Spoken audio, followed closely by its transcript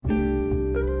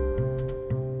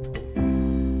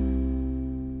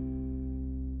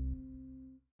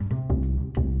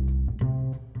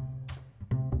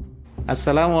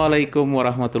Assalamualaikum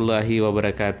warahmatullahi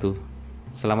wabarakatuh.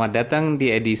 Selamat datang di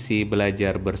edisi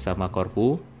Belajar Bersama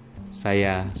Korpu.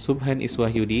 Saya Subhan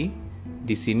Iswahyudi.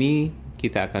 Di sini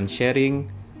kita akan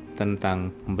sharing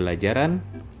tentang pembelajaran,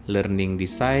 learning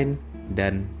design,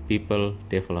 dan people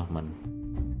development.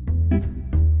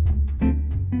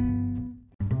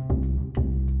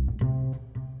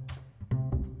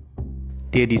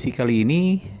 Di edisi kali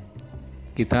ini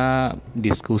kita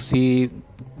diskusi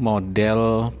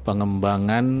model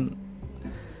pengembangan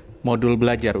modul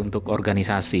belajar untuk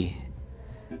organisasi.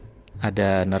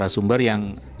 Ada narasumber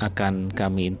yang akan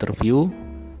kami interview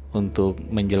untuk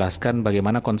menjelaskan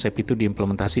bagaimana konsep itu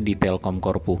diimplementasi di Telkom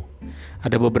Korpu.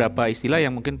 Ada beberapa istilah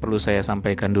yang mungkin perlu saya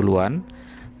sampaikan duluan.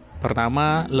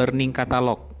 Pertama, learning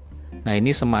catalog. Nah,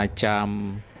 ini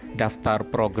semacam daftar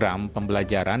program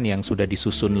pembelajaran yang sudah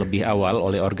disusun lebih awal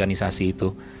oleh organisasi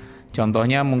itu.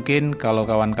 Contohnya mungkin kalau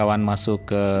kawan-kawan masuk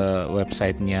ke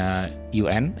websitenya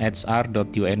UN,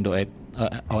 hr.un.org,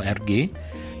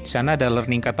 di sana ada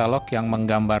learning catalog yang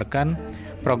menggambarkan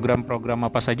program-program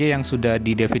apa saja yang sudah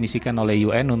didefinisikan oleh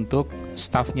UN untuk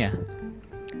staffnya.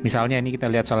 Misalnya ini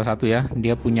kita lihat salah satu ya,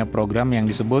 dia punya program yang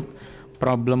disebut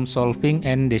Problem Solving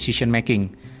and Decision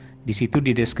Making. Di situ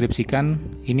dideskripsikan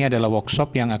ini adalah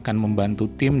workshop yang akan membantu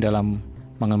tim dalam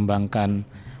mengembangkan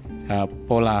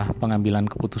pola pengambilan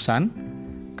keputusan,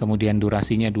 kemudian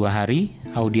durasinya 2 hari,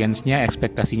 audiensnya,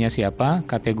 ekspektasinya siapa,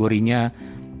 kategorinya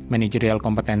managerial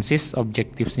competencies,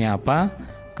 objectives-nya apa,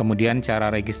 kemudian cara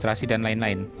registrasi dan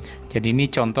lain-lain. Jadi ini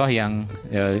contoh yang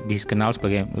dikenal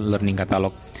sebagai learning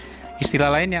catalog. Istilah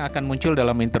lain yang akan muncul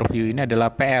dalam interview ini adalah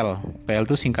PL. PL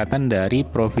itu singkatan dari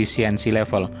proficiency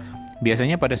level.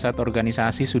 Biasanya pada saat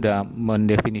organisasi sudah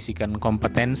mendefinisikan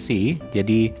kompetensi,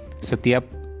 jadi setiap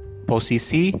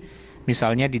posisi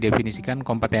misalnya didefinisikan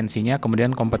kompetensinya,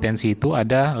 kemudian kompetensi itu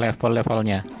ada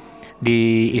level-levelnya.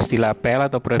 Di istilah PL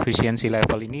atau proficiency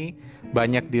level ini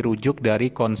banyak dirujuk dari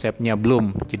konsepnya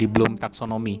Bloom, jadi Bloom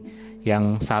taksonomi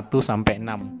yang 1 sampai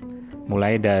 6.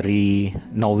 Mulai dari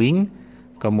knowing,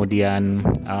 kemudian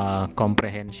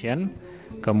comprehension,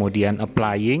 kemudian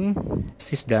applying,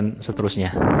 dan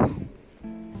seterusnya.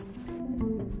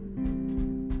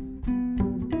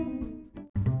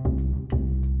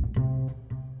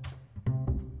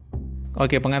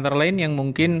 Oke, pengantar lain yang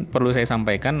mungkin perlu saya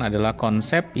sampaikan adalah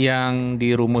konsep yang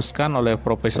dirumuskan oleh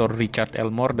Profesor Richard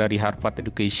Elmore dari Harvard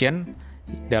Education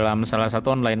dalam salah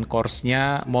satu online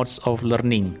course-nya Modes of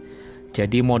Learning.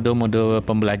 Jadi mode-mode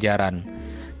pembelajaran.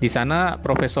 Di sana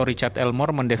Profesor Richard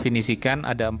Elmore mendefinisikan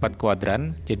ada 4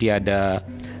 kuadran. Jadi ada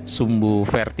sumbu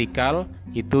vertikal,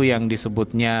 itu yang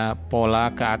disebutnya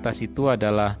pola ke atas itu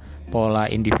adalah pola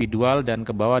individual dan ke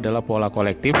bawah adalah pola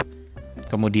kolektif.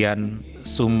 Kemudian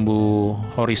sumbu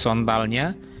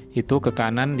horizontalnya itu ke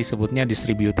kanan disebutnya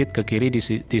distributed, ke kiri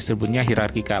disebutnya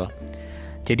hierarkikal.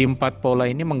 Jadi 4 pola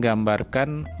ini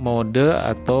menggambarkan mode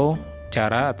atau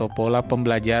cara atau pola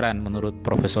pembelajaran menurut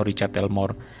Profesor Richard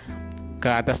Elmore.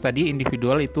 Ke atas tadi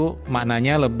individual itu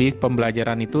maknanya lebih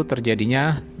pembelajaran itu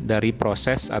terjadinya dari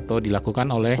proses atau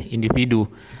dilakukan oleh individu.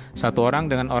 Satu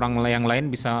orang dengan orang yang lain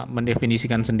bisa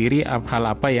mendefinisikan sendiri hal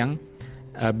apa yang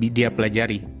dia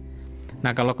pelajari.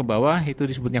 Nah, kalau ke bawah itu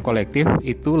disebutnya kolektif,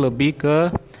 itu lebih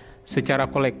ke secara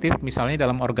kolektif, misalnya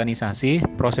dalam organisasi,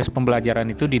 proses pembelajaran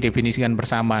itu didefinisikan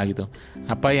bersama gitu.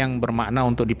 Apa yang bermakna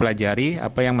untuk dipelajari,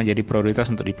 apa yang menjadi prioritas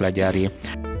untuk dipelajari.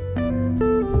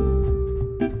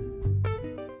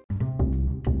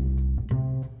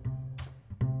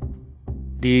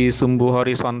 Di sumbu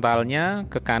horizontalnya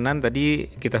ke kanan tadi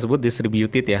kita sebut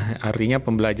distributed ya, artinya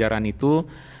pembelajaran itu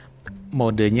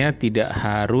modenya tidak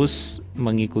harus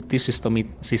mengikuti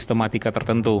sistematika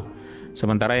tertentu.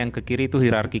 Sementara yang ke kiri itu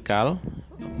hierarkikal,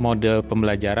 mode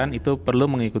pembelajaran itu perlu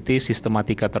mengikuti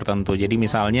sistematika tertentu. Jadi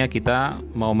misalnya kita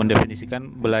mau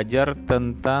mendefinisikan belajar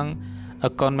tentang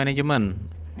account management,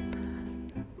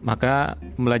 maka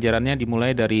pembelajarannya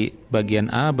dimulai dari bagian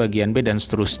A, bagian B, dan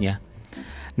seterusnya.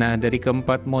 Nah, dari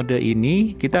keempat mode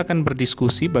ini kita akan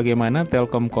berdiskusi bagaimana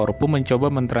Telkom Korpu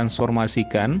mencoba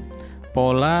mentransformasikan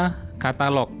pola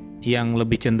katalog yang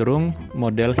lebih cenderung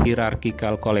model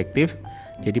hierarkikal kolektif.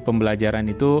 Jadi pembelajaran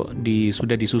itu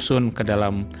sudah disusun ke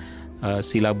dalam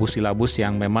silabus-silabus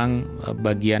yang memang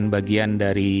bagian-bagian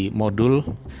dari modul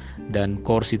dan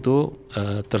course itu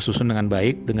tersusun dengan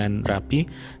baik, dengan rapi,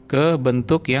 ke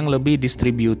bentuk yang lebih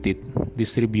distributed.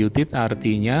 Distributed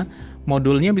artinya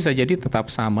modulnya bisa jadi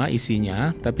tetap sama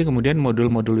isinya, tapi kemudian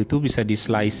modul-modul itu bisa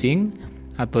di-slicing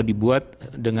atau dibuat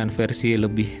dengan versi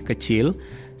lebih kecil,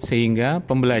 sehingga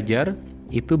pembelajar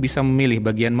itu bisa memilih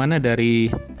bagian mana dari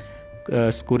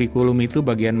kurikulum itu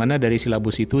bagian mana dari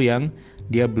silabus itu yang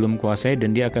dia belum kuasai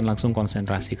dan dia akan langsung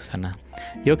konsentrasi ke sana.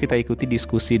 Yuk kita ikuti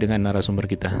diskusi dengan narasumber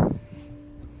kita.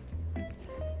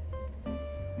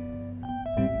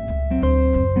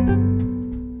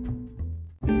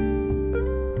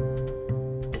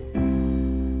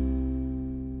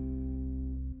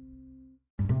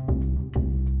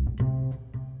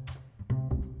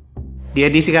 Di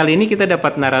edisi kali ini kita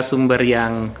dapat narasumber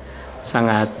yang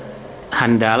sangat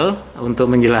handal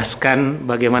untuk menjelaskan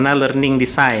bagaimana learning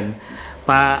design.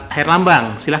 Pak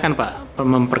Herlambang, silahkan Pak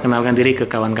memperkenalkan diri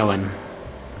ke kawan-kawan.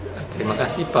 Terima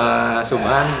kasih Pak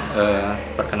Subhan.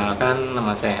 Perkenalkan,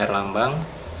 nama saya Herlambang.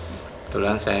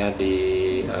 Kebetulan saya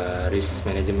di Risk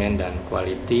Management dan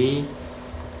Quality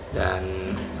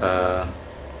dan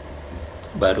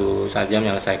baru saja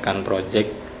menyelesaikan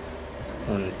project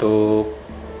untuk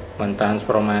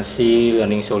mentransformasi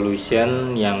learning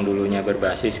solution yang dulunya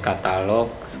berbasis katalog,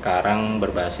 sekarang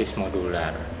berbasis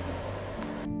modular.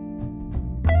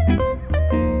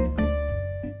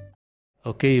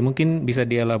 Oke, mungkin bisa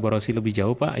dielaborasi lebih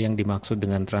jauh Pak yang dimaksud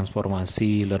dengan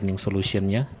transformasi learning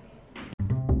solution-nya?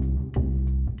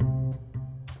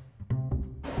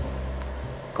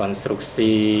 Konstruksi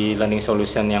learning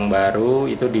solution yang baru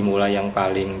itu dimulai yang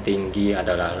paling tinggi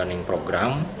adalah learning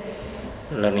program.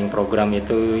 Learning program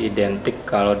itu identik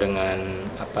kalau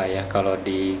kalau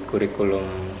di kurikulum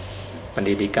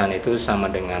pendidikan itu sama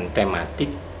dengan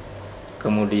tematik.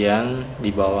 Kemudian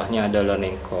di bawahnya ada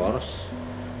learning course.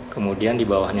 Kemudian di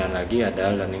bawahnya lagi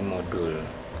ada learning module.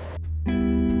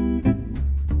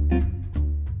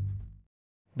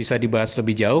 Bisa dibahas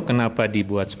lebih jauh kenapa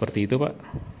dibuat seperti itu, Pak?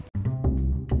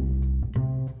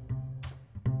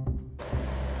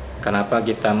 Kenapa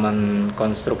kita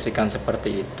mengkonstruksikan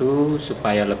seperti itu?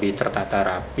 Supaya lebih tertata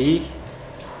rapi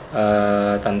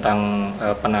tentang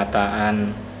penataan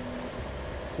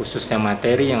khususnya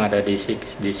materi yang ada di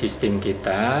sistem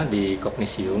kita, di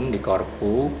Cognisium, di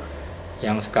Korpu,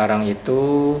 yang sekarang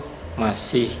itu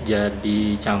masih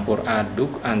jadi campur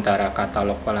aduk antara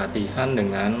katalog pelatihan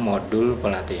dengan modul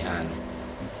pelatihan.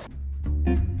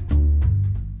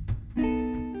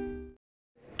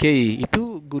 Oke,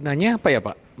 itu gunanya apa ya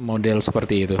Pak, model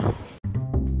seperti itu?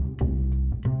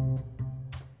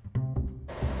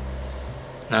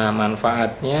 Nah,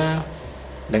 manfaatnya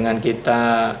dengan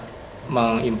kita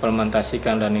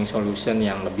mengimplementasikan learning solution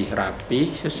yang lebih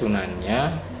rapi susunannya,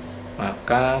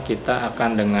 maka kita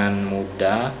akan dengan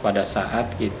mudah pada saat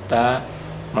kita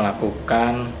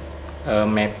melakukan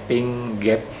mapping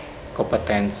gap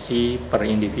kompetensi per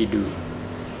individu.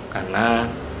 Karena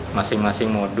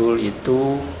masing-masing modul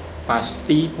itu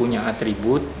pasti punya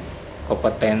atribut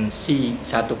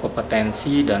satu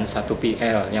kompetensi dan satu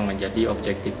PL yang menjadi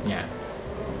objektifnya.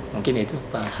 Mungkin itu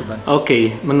Pak Subhan.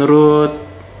 Oke, menurut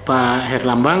Pak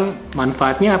Herlambang,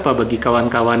 manfaatnya apa bagi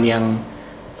kawan-kawan yang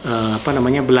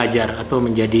belajar atau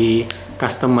menjadi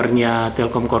customer-nya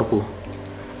Telkom Korpu?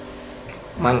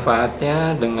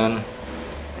 Manfaatnya dengan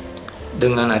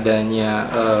adanya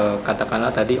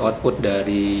katakanlah tadi output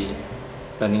dari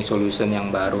learning solution yang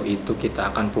baru itu,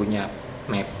 kita akan punya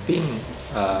mapping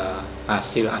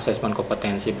hasil asesmen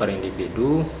kompetensi per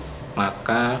individu,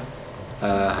 maka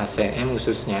HCM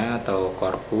khususnya atau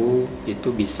Korpu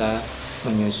itu bisa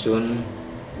menyusun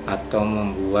atau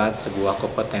membuat sebuah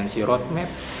kompetensi roadmap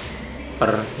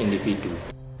per individu.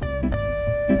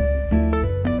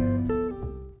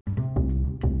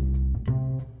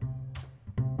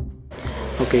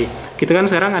 Oke, kita kan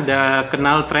sekarang ada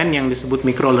kenal tren yang disebut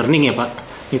micro learning ya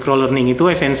Pak. Micro learning itu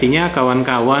esensinya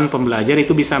kawan-kawan pembelajar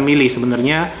itu bisa milih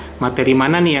sebenarnya materi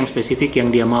mana nih yang spesifik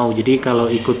yang dia mau. Jadi kalau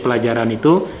ikut pelajaran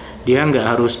itu dia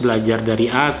nggak harus belajar dari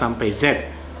A sampai Z.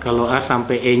 Kalau A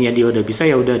sampai E-nya dia udah bisa,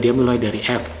 ya udah dia mulai dari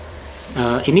F.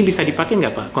 Ini bisa dipakai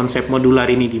nggak Pak konsep modular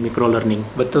ini di micro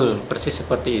learning? Betul, persis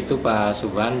seperti itu Pak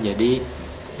Subhan. Jadi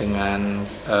dengan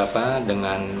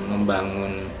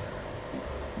membangun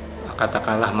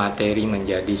katakanlah materi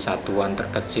menjadi satuan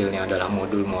terkecilnya adalah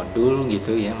modul-modul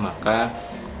gitu ya, maka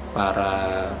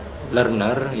para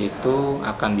learner itu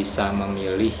akan bisa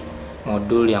memilih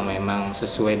modul yang memang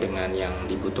sesuai dengan yang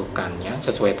dibutuhkannya,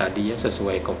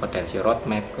 sesuai kompetensi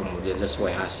roadmap, kemudian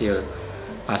sesuai hasil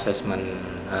asesmen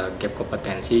gap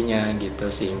kompetensinya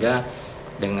gitu, sehingga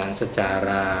dengan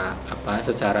secara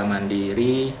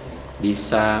mandiri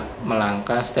bisa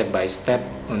melangkah step by step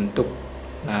untuk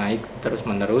naik terus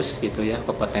menerus gitu ya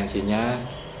kompetensinya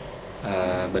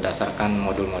berdasarkan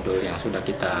modul-modul yang sudah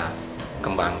kita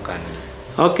kembangkan.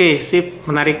 Oke, sip,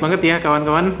 menarik banget ya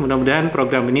kawan-kawan. Mudah-mudahan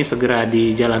program ini segera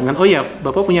dijalankan. Oh ya,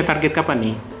 Bapak punya target kapan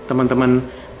nih teman-teman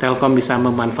Telkom bisa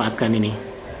memanfaatkan ini?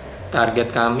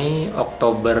 Target kami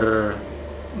Oktober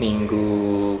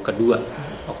minggu kedua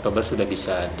Oktober sudah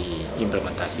bisa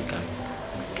diimplementasikan.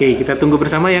 Oke, kita tunggu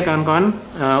bersama ya kawan-kawan.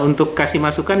 Untuk kasih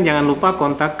masukan jangan lupa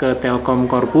kontak ke Telkom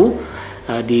Korpu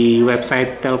di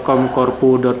website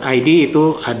telkomkorpu.id,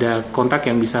 itu ada kontak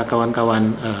yang bisa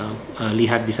kawan-kawan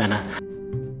lihat di sana.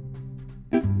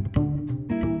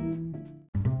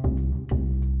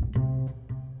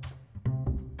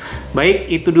 Baik,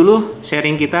 itu dulu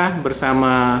sharing kita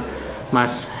bersama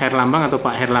Mas Herlambang atau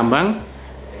Pak Herlambang.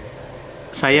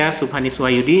 Saya Subhani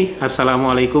Swayudi.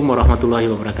 Assalamualaikum warahmatullahi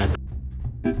wabarakatuh.